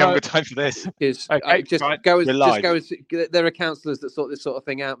 No, we haven't got time for this. Okay, just right. go We're and live. there are counsellors that sort this sort of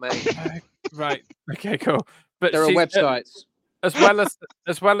thing out, mate. Right. Okay. Cool. But There are websites. as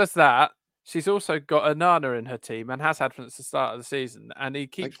well as that. She's also got a Nana in her team and has had since the start of the season, and he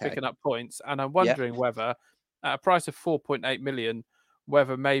keeps picking up points. And I'm wondering whether, at a price of 4.8 million,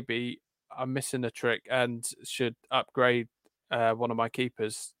 whether maybe I'm missing a trick and should upgrade one of my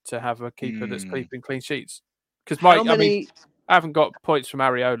keepers to have a keeper that's keeping clean sheets. Because I haven't got points from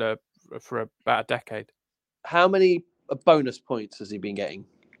Areola for about a decade. How many bonus points has he been getting?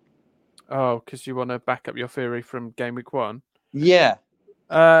 Oh, because you want to back up your theory from game week 1? Yeah.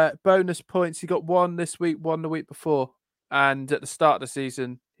 Bonus points. He got 1 this week, 1 the week before, and at the start of the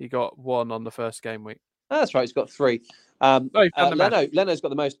season, he got 1 on the first game week. Oh, that's right. He's got 3. Leno's got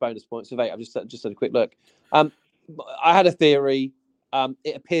the most bonus points of 8. I've just had a quick look. I had a theory.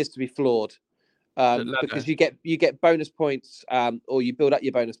 It appears to be flawed because you get bonus points, or you build up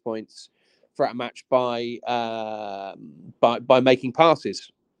your bonus points throughout a match by making passes.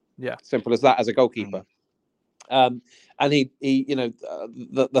 Yeah, simple as that. As a goalkeeper. And he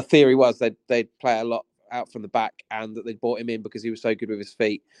the theory was they'd play a lot out from the back, and that they'd brought him in because he was so good with his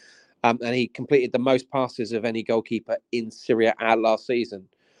feet. And he completed the most passes of any goalkeeper in Serie A last season.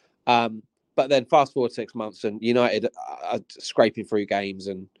 But then fast forward 6 months, and United are scraping through games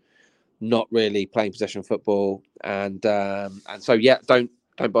and not really playing possession football. And so don't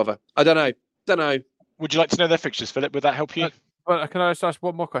bother. I don't know. Would you like to know their fixtures, Philip? Would that help you? Well, can I just ask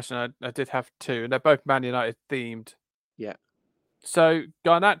one more question? I did have 2, and they're both Man United themed. Yeah. So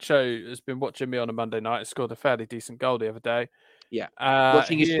Garnacho has been watching me on a Monday night and scored a fairly decent goal the other day. Yeah.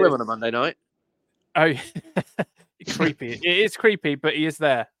 Watching you swim on a Monday night. Oh, creepy. It is creepy, but he is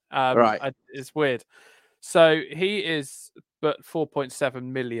there. Right. It's weird. So he is but 4.7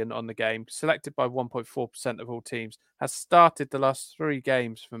 million on the game, selected by 1.4% of all teams, has started the last 3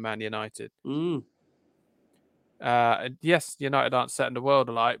 games for Man United. Yes, United aren't setting the world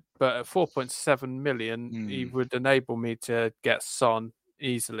alight, but at 4.7 million, he would enable me to get Son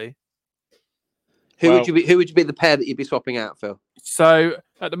easily. Who would you be the pair that you'd be swapping out, Phil? So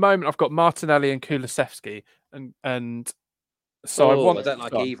at the moment, I've got Martinelli and Kulusevski, and so I don't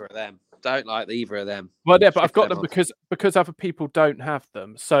like either of them. Don't like either of them. Well, yeah, but I've got them because other people don't have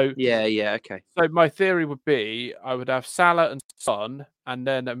them. So yeah, okay. So my theory would be I would have Salah and Son, and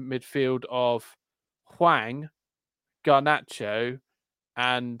then a midfield of Hwang, Garnacho,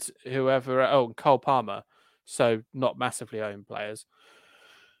 and whoever. Oh, and Cole Palmer. So not massively owned players.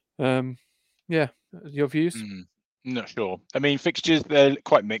 Yeah, your views? Not sure. I mean, fixtures, they're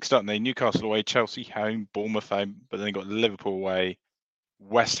quite mixed, aren't they? Newcastle away, Chelsea home, Bournemouth home, but then they've got Liverpool away,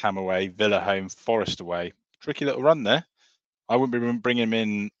 West Ham away, Villa home, Forest away. Tricky little run there. I wouldn't be bringing him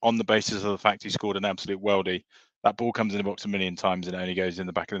in on the basis of the fact he scored an absolute worldie. That ball comes in the box a million times and it only goes in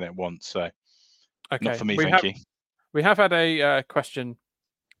the back of the net once. So, not for me, thank you. We have had a question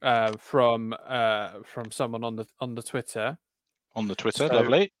from someone on the Twitter. On the Twitter,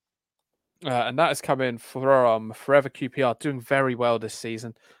 lovely. And that has come in from Forever QPR, doing very well this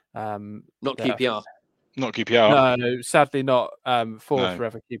season. Not QPR. Not QPR. No, sadly not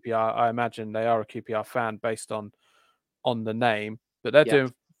Forever QPR. I imagine they are a QPR fan based on the name, but they're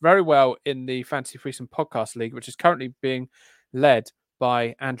doing very well in the Fantasy Freestyle Podcast League, which is currently being led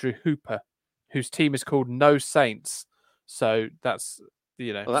by Andrew Hooper, whose team is called No Saints. So that's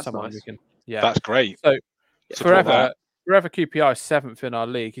that's someone nice. we can that's great. So Forever QPR is 7th in our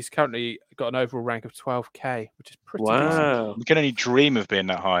league. He's currently got an overall rank of 12k, which is pretty decent. We can only dream of being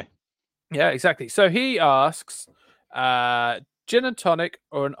that high. Yeah, exactly. So he asks, gin and tonic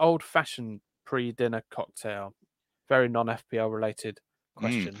or an old-fashioned pre-dinner cocktail? Very non-FPL related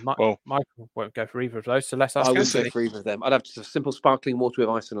question. Michael won't go for either of those, so let's ask. I wouldn't go for either of them. I'd have just a simple sparkling water with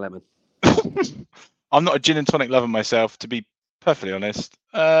ice and lemon. I'm not a gin and tonic lover myself, to be perfectly honest.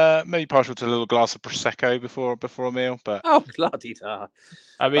 Maybe partial to a little glass of prosecco before a meal, but bloody da.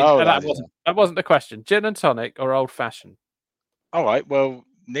 I mean, that wasn't the question. Gin and tonic or old-fashioned? All right, well,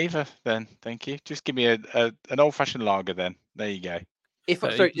 neither then. Thank you. Just give me an old-fashioned lager then. There you go.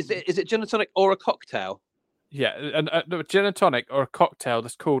 Sorry, is it gin and tonic or a cocktail? Yeah, and no, gin and tonic or a cocktail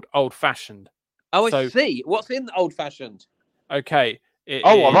that's called old fashioned. Oh, So- I see. What's in old fashioned? Okay. it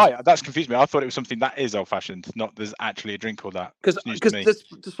Oh, is- right. That's confused me. I thought it was something that is old-fashioned, not there's actually a drink called that. Because It's news to me.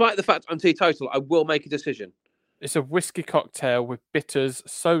 despite the fact I'm teetotal, I will make a decision. It's a whiskey cocktail with bitters,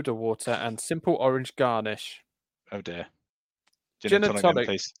 soda water, and simple orange garnish. Oh dear. Gin and then, tonic.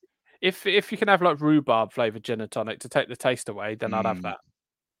 please. If you can have like rhubarb flavored gin and tonic to take the taste away, then I'd have that.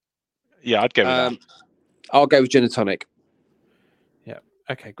 Yeah, I'd go with that. I'll go with gin and tonic. Yeah.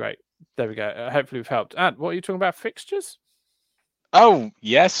 Okay, great. There we go. Hopefully we've helped. And what are you talking about? Fixtures? Oh,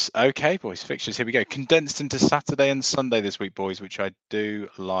 yes. Okay, boys. Fixtures. Here we go. Condensed into Saturday and Sunday this week, boys, which I do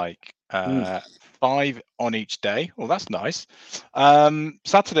like. 5 on each day. Well, that's nice.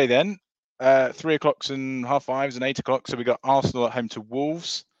 Saturday then, 3 o'clocks and 5:30s and 8 o'clock. So we got Arsenal at home to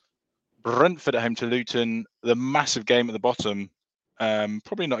Wolves, Brentford at home to Luton, the massive game at the bottom.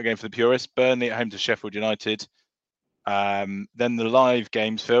 Probably not a game for the purists. Burnley at home to Sheffield United. Then the live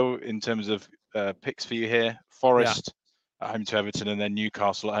games, Phil, in terms of picks for you here. Forest at home to Everton, and then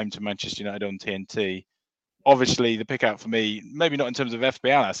Newcastle at home to Manchester United on TNT. Obviously, the pick out for me, maybe not in terms of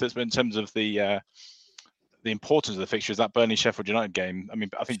FPL assets, but in terms of the importance of the fixture, is that Burnley Sheffield United game. I mean,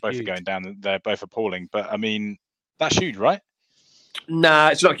 I think both are going down. They're both appalling, but I mean, that's huge, right? Nah,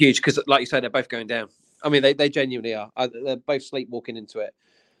 it's not huge because, like you said, they're both going down. I mean, they genuinely are. They're both sleepwalking into it.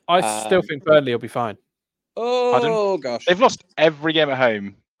 I still think Burnley will be fine. Oh, gosh. They've lost every game at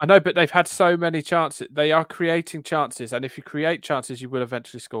home. I know, but they've had so many chances. They are creating chances, and if you create chances, you will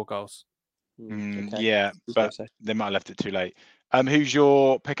eventually score goals. Okay. Yeah, but they might have left it too late. Who's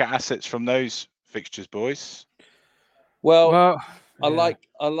your pick out assets from those fixtures, boys? Well, yeah. I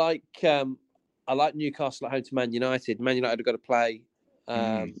like Newcastle at home to Man United. Man United have got to play.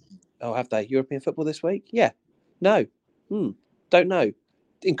 Oh, have they European football this week? Yeah. No. Don't know.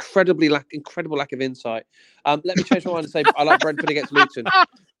 Incredible lack of insight. Let me change my mind and say I like Brentford against Luton.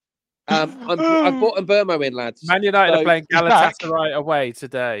 I've bought a Burmo in, lads. Man United are playing Galatasaray away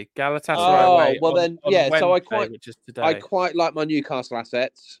today. Galatasaray away. Well, then, yeah. Wednesday, So which is today. I quite like my Newcastle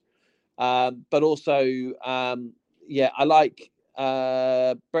assets, but also, I like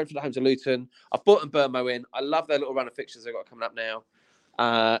Brentford at home to Luton. I've bought Burmo in. I love their little run of fixtures they've got coming up now.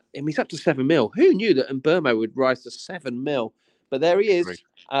 He's up to 7 mil. Who knew that Burmo would rise to 7 mil? But there he is.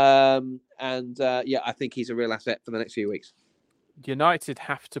 I think he's a real asset for the next few weeks. United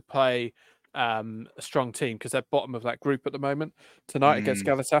have to play a strong team because they're bottom of that group at the moment tonight against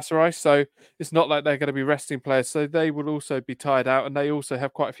Galatasaray. So it's not like they're going to be resting players. So they will also be tired out, and they also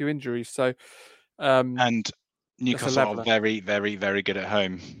have quite a few injuries. So and Newcastle are very, very, very good at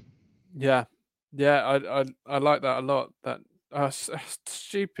home. Yeah, I like that a lot. That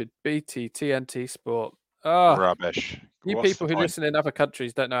stupid BT TNT Sport. Oh, rubbish. You people who listen in other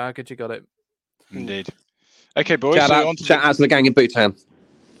countries don't know how good you got it. Indeed. Okay, boys. Shout out to the gang in Bhutan.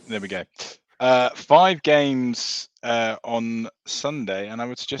 There we go. 5 games on Sunday, and I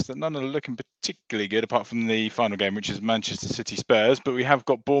would suggest that none are looking particularly good, apart from the final game, which is Manchester City Spurs. But we have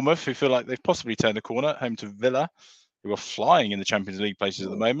got Bournemouth, who feel like they've possibly turned a corner, home to Villa, who are flying in the Champions League places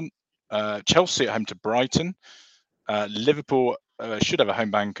at the moment. Chelsea at home to Brighton. Liverpool should have a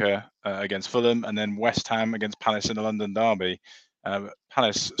home banker against Fulham, and then West Ham against Palace in the London derby.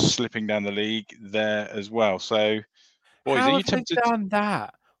 Palace slipping down the league there as well. So, boys, how are you have tempted? they done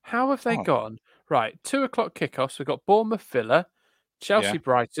that? How have they gone? Right, 2 o'clock kickoffs. We've got Bournemouth, Villa, Chelsea,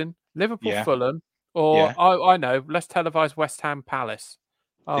 Brighton, Liverpool, Fulham, or I know, let's televise West Ham, Palace.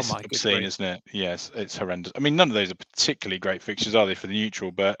 Oh It's my obscene, isn't it? Yes, it's horrendous. I mean, none of those are particularly great fixtures, are they, for the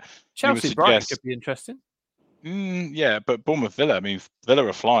neutral? But Chelsea, Brighton could be interesting. Yeah, but Bournemouth, Villa. I mean, Villa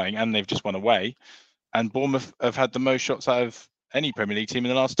are flying, and they've just won away, and Bournemouth have had the most shots out of any Premier League team in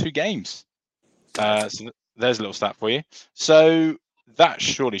the last 2 games. So there's a little stat for you. So that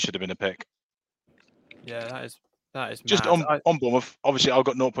surely should have been a pick. Yeah, that is just mad. on Bournemouth. Obviously, I've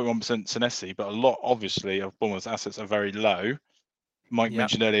got 0.1% Senesi, but a lot obviously of Bournemouth's assets are very low. Mike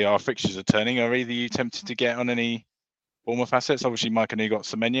mentioned earlier our fixtures are turning. Are either you tempted to get on any Bournemouth assets? Obviously, Mike, I know you got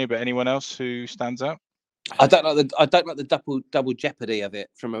Semenyo, but anyone else who stands out? I don't like the double jeopardy of it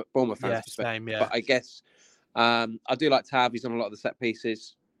from a Bournemouth fan's perspective. Same, But I guess I do like Tav. He's on a lot of the set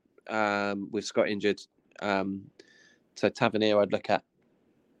pieces with Scott injured. So Tavernier I'd look at.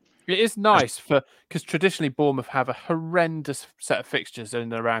 It is nice because traditionally Bournemouth have a horrendous set of fixtures in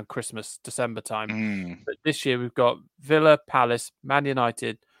and around Christmas, December time. But this year we've got Villa, Palace, Man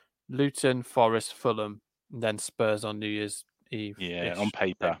United, Luton, Forest, Fulham, and then Spurs on New Year's Eve. Yeah, on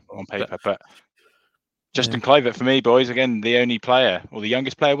paper. But Justin Kluivert for me, boys. Again, the only player, or the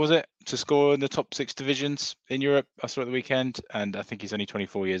youngest player, was it? to score in the top 6 divisions in Europe. I saw at the weekend, and I think he's only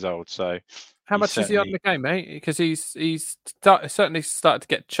 24 years old. So How he's much is he on certainly- the game, mate? Because certainly started to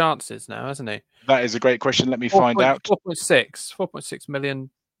get chances now, hasn't he? That is a great question. Let me find out. 4.6 million.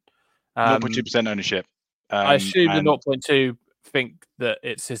 0.2% ownership. I assume the and 0.2 think that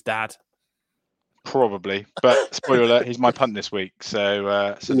it's his dad. probably, but spoiler alert, he's my punt this week.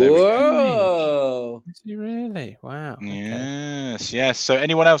 So there we go. Whoa! Is he really? Wow. Okay. Yes. So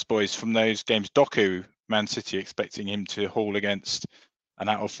anyone else, boys, from those games? Doku, Man City, expecting him to haul against an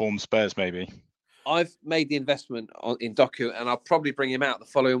out of form Spurs, maybe. I've made the investment in Doku, and I'll probably bring him out the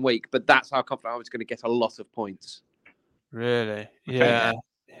following week. But that's how confident I was going to get a lot of points. Really? Okay. Yeah.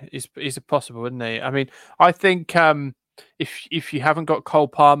 He's a possible, isn't he? I mean, I think if you haven't got Cole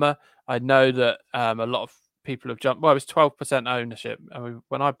Palmer, I know that a lot of people have jumped. Well, it was 12% ownership. I mean,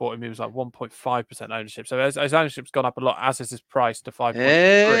 when I bought him, he was like 1.5% ownership. So his ownership's gone up a lot, as is his price to 5.3.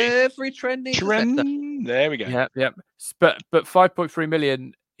 Every trend needs a sector. There we go. Yeah. But 5.3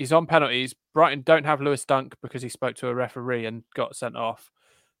 million. He's on penalties. Brighton don't have Lewis Dunk because he spoke to a referee and got sent off.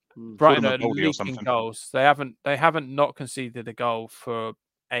 Brighton him a are goalie or leaking something. goals. They haven't not conceded a goal for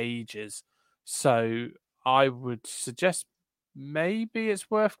ages. So I would suggest maybe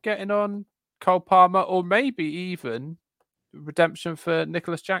it's worth getting on Cole Palmer, or maybe even redemption for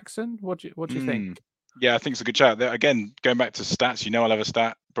Nicholas Jackson. What do you think? Yeah, I think it's a good shout. There, again, going back to stats, I'll have a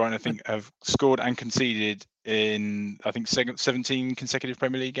stat. Brighton, I think, have scored and conceded in, I think, 17 consecutive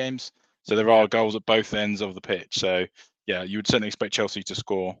Premier League games. So there are goals at both ends of the pitch. So, yeah, you would certainly expect Chelsea to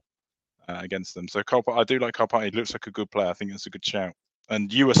score against them. So I do like Cole Palmer. He looks like a good player. I think that's a good shout.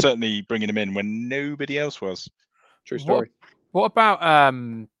 And you were certainly bringing him in when nobody else was. True story. What about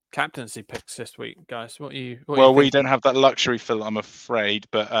captaincy picks this week, guys? We don't have that luxury, Phil, I'm afraid.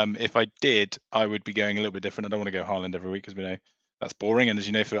 But if I did, I would be going a little bit different. I don't want to go Haaland every week because we know that's boring. And as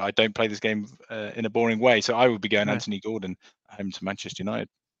you know, Phil, I don't play this game in a boring way. So I would be going Anthony Gordon home to Manchester United.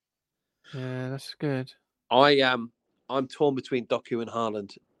 Yeah, that's good. I'm torn between Doku and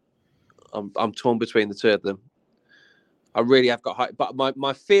Haaland. I'm torn between the two of them. I really have got high, but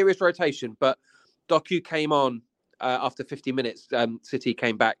my fear is rotation. But Doku came on after 50 minutes. City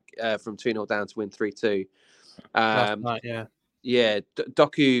came back from 2-0 down to win 3-2. Last night,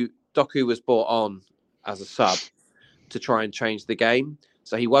 Doku was brought on as a sub to try and change the game.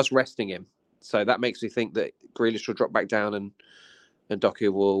 So he was resting him. So that makes me think that Grealish will drop back down and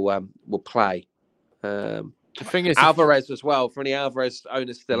Doku will play. The thing is, Alvarez as well. For any Alvarez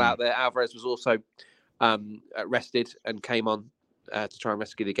owners still out there, Alvarez was also rested and came on to try and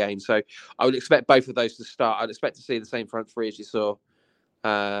rescue the game. So I would expect both of those to start. I'd expect to see the same front three as you saw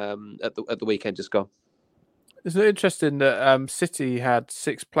at the weekend just gone. It's interesting that City had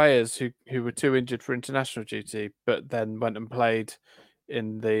 6 players who were too injured for international duty, but then went and played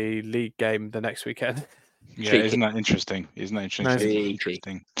in the league game the next weekend. Yeah, isn't that interesting?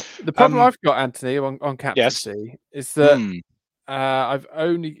 Interesting. The problem I've got, Anthony, on captaincy is that I've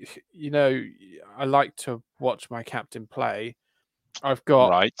only, I like to watch my captain play. I've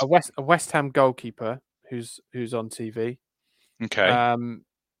got a West Ham goalkeeper who's on TV. Okay.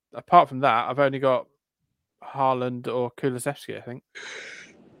 Apart from that, I've only got Haaland or Kulusevski, I think.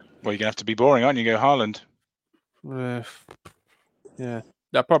 Well, you're gonna have to be boring, aren't you? Go Haaland. Yeah,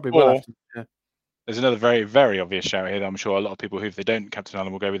 I probably will. Have to, yeah. There's another very, very obvious shout here that I'm sure a lot of people who, if they don't captain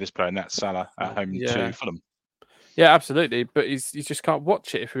Haaland, will go with this player, and that's Salah at home to Fulham. Yeah, absolutely. But you just can't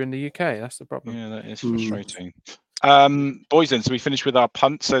watch it if you're in the UK. That's the problem. Yeah, that is frustrating. Boys, then, so we finished with our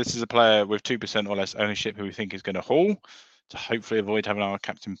punt. So this is a player with 2% or less ownership who we think is going to haul to hopefully avoid having our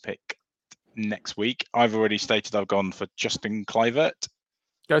captain pick next week. I've already stated I've gone for Justin Kluivert.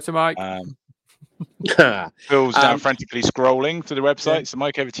 Go to Mike. Phil's now frantically scrolling to the website. Yeah. So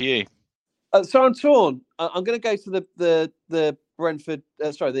Mike, over to you. So I'm torn. I'm going to go to the Brentford.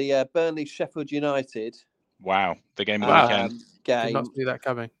 The Burnley Sheffield United. Wow, the game of the weekend. Did not see that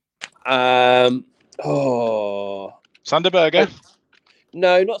coming. Sunderberger?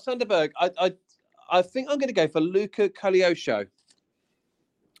 No, not Sunderberg. I think I'm going to go for Luca Koleosho.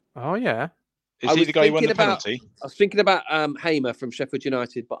 Oh yeah. Is he the guy who won the penalty? I was thinking about Hamer from Sheffield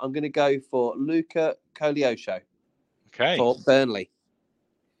United, but I'm going to go for Luca Koleosho. Okay. For Burnley.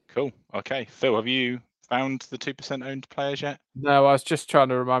 Cool. Okay. Phil, have you found the 2% owned players yet? No, I was just trying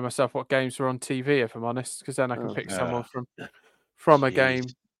to remind myself what games were on TV, if I'm honest, because then I can pick someone from a game.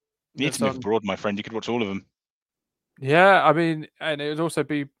 You need to move abroad, my friend. You could watch all of them. Yeah, I mean, and it would also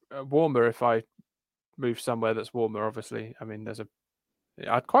be warmer if I move somewhere that's warmer, obviously. I mean,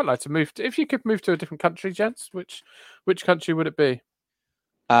 I'd quite like to move. If you could move to a different country, gents, which country would it be?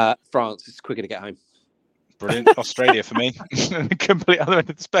 France. It's quicker to get home. Brilliant. Australia for me. The complete other end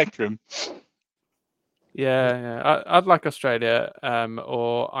of the spectrum. Yeah. I'd like Australia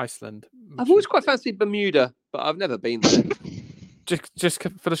or Iceland. I've always quite fancied Bermuda, but I've never been there. just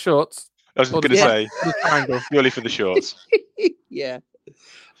for the shorts. I was Or going to the- say, the triangle. purely for the shorts. Yeah.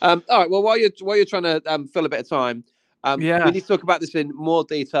 All right. Well, while you're trying to fill a bit of time, Yeah. we need to talk about this in more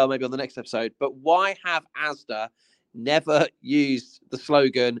detail maybe on the next episode. But why have Asda never used the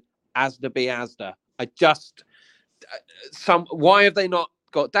slogan "Asda be Asda"? Why have they not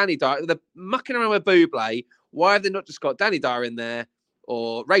got Danny Dyer? They're mucking around with Bublé. Why have they not just got Danny Dyer in there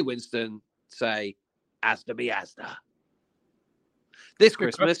or Ray Winston say "Asda be Asda"? This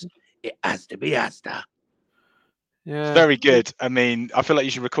Good Christmas, it has to be Asda. Yeah. Very good. I mean, I feel like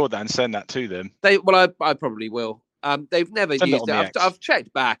you should record that and send that to them. I probably will. They've never Send it used on it. the X. I've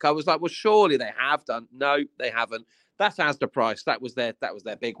checked back. I was like, well, surely they have done. No, they haven't. That's Asda price. That was their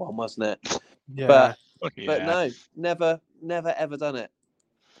big one, wasn't it? Yeah. But Yeah. no, never ever done it.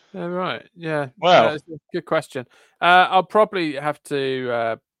 Yeah, right. Yeah. Well. It's a good question. I'll probably have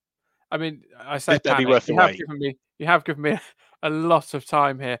to. I mean, I say This better be panic. worth the wait. You have given me a lot of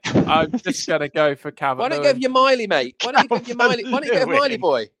time here. I'm just gonna go for Calvert. Why don't you go for your Miley, mate? Why don't you go for your Miley? Why don't you go for Miley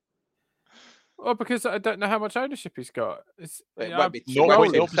boy? Well, because I don't know how much ownership he's got. It I'm won't be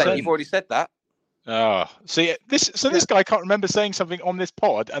rolling. 0.2%. You've already said that. Oh, see, this guy can't remember saying something on this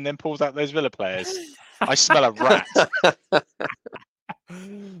pod and then pulls out those Villa players. I smell a rat.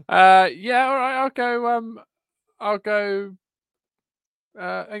 Yeah, all right. I'll go.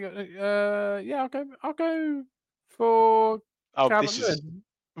 Hang on, yeah, I'll go for Oh, Calvert this is Lewin.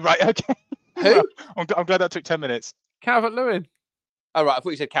 right. Okay. Who? I'm glad that took 10 minutes. Calvert Lewin. Oh, right. I thought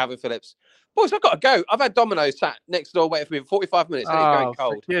you said Calvin Phillips. Boys, I've got to go. I've had Domino's sat next door waiting for me for 45 minutes. And it's going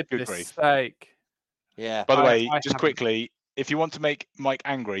cold. For Good goodness grief. sake. Yeah. By the way, I just haven't. quickly, if you want to make Mike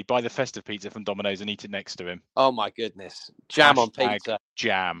angry, buy the festive pizza from Domino's and eat it next to him. Oh, my goodness. Jam on Hashtag pizza.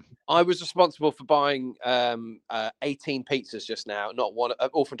 Jam. I was responsible for buying 18 pizzas just now. Not one,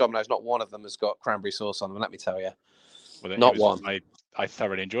 all from Domino's. Not one of them has got cranberry sauce on them. Let me tell you. Well, Not one. I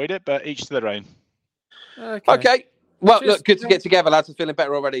thoroughly enjoyed it, but each to their own. Okay. Well, Cheers, look, good to guys. get together, lads. I'm feeling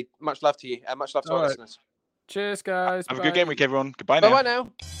better already. Much love to you, and much love to All our right. listeners. Cheers, guys. Have a good game week, everyone. Goodbye Bye now.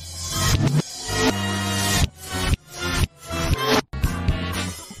 bye now.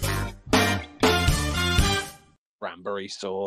 Cranberry sauce.